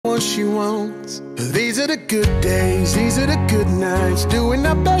she wants. These are the good days, these are the good nights, doing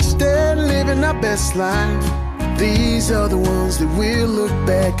our best and living our best life. These are the ones that we'll look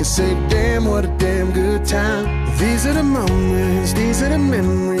back and say, damn, what a damn good time. These are the moments, these are the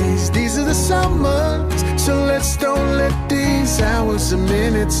memories, these are the summers. So let's don't let these hours and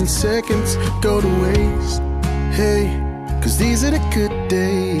minutes and seconds go to waste. Hey, 'cause these are the good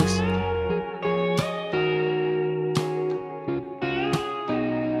days.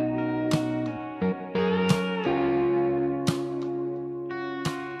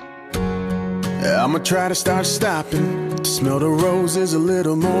 I'ma try to start stopping, smell the roses a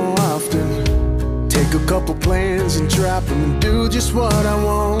little more often. Take a couple plans and drop them and do just what I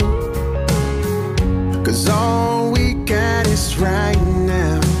want. 'Cause all we got is right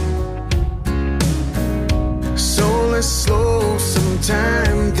now. So let's slow some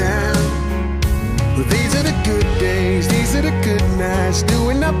time down. These are the good days, these are the good nights,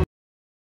 doing our